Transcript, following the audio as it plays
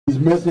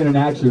missing in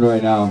action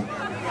right now.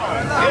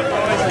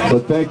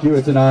 But thank you,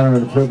 it's an honor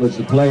and a privilege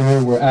to play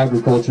here. We're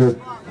Agrokulcher.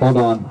 Hold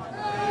on.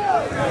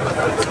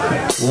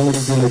 We're only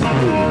going to do like 3.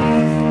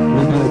 We're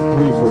going to do like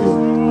 3 for you.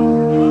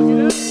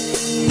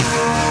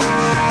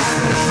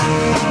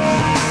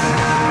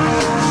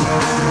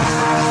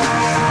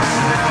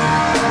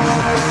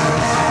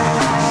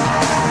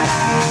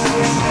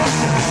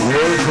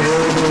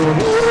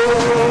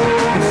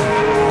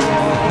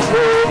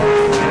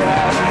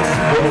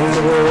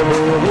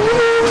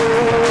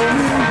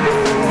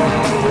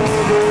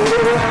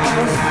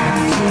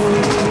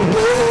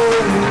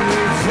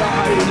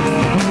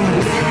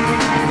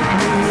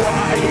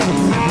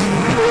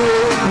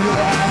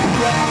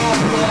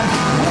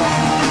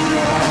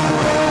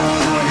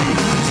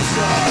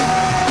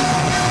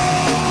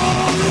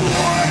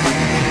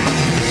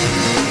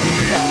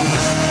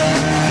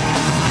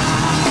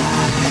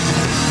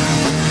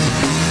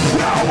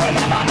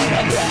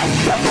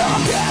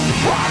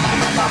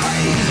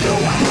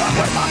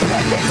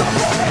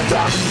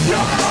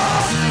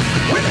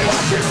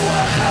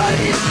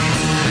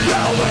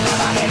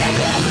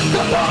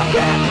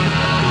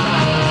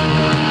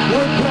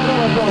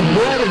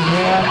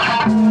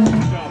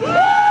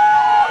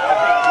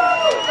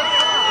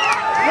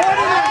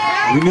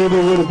 We knew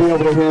they wouldn't be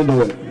able to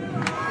handle it.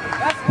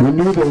 We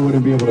knew they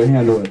wouldn't be able to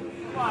handle it.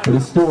 But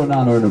it's still an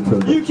honor and a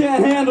privilege. You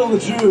can't handle the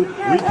truth.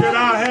 We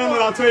cannot handle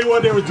it. I'll tell you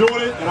what, they were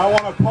doing it, and I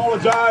want to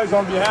apologize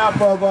on behalf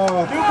of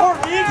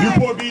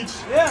Newport Beach.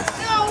 Yes.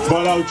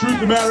 But the truth of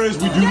the matter is,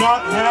 we do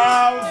not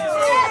have.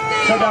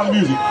 Shut down the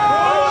music.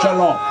 Shut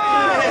it off.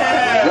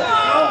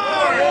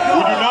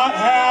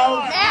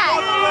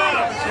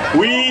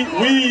 We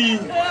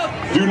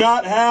do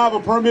not have a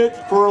permit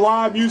for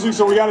live music,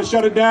 so we got to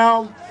shut it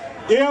down.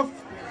 If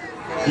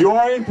you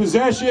are in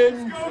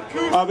possession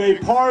of a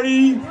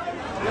party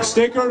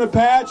sticker and a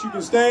patch, you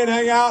can stay and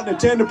hang out and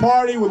attend a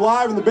party with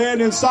Live and the band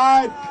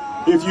inside.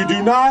 If you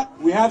do not,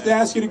 we have to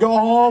ask you to go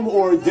home,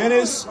 or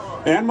Dennis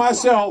and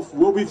myself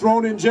will be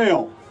thrown in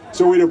jail.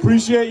 So we'd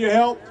appreciate your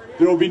help.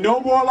 There will be no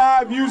more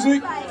live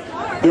music.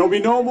 There will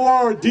be no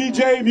more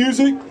DJ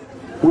music.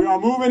 We are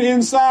moving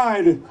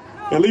inside,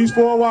 at least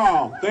for a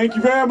while. Thank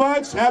you very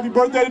much. Happy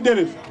birthday to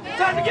Dennis.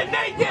 Time to get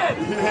naked!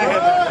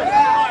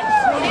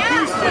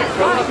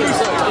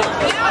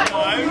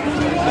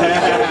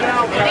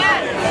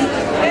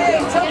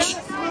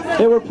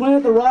 Hey, we're playing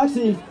at the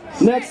Roxy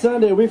next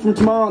Sunday, a week from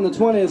tomorrow on the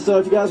 20th, so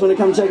if you guys want to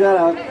come check that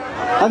out.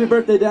 Happy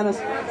birthday, Dennis.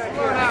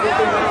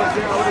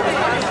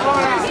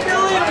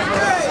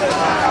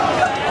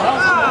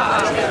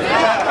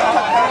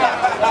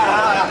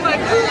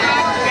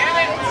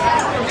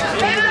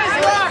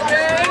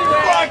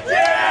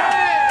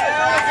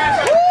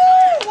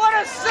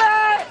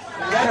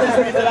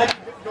 That I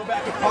could go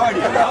back and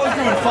party. I was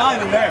doing fine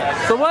in there.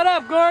 So what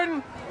up,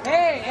 Gordon?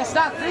 Hey, it's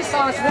not 3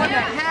 songs, 1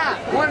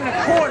 1/2, 1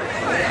 1/4.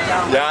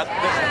 Yeah.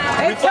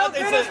 Hey, we thought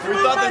they said 3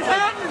 songs,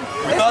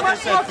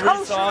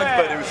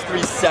 but it was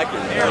 3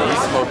 seconds. We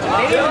smoked it.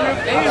 They didn't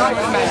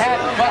move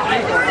Manhattan, but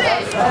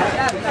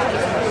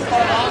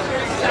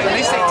at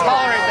least they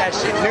tolerate that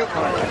shit in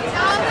Newport.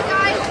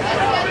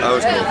 That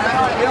was cool.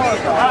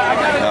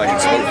 Now I can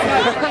smoke.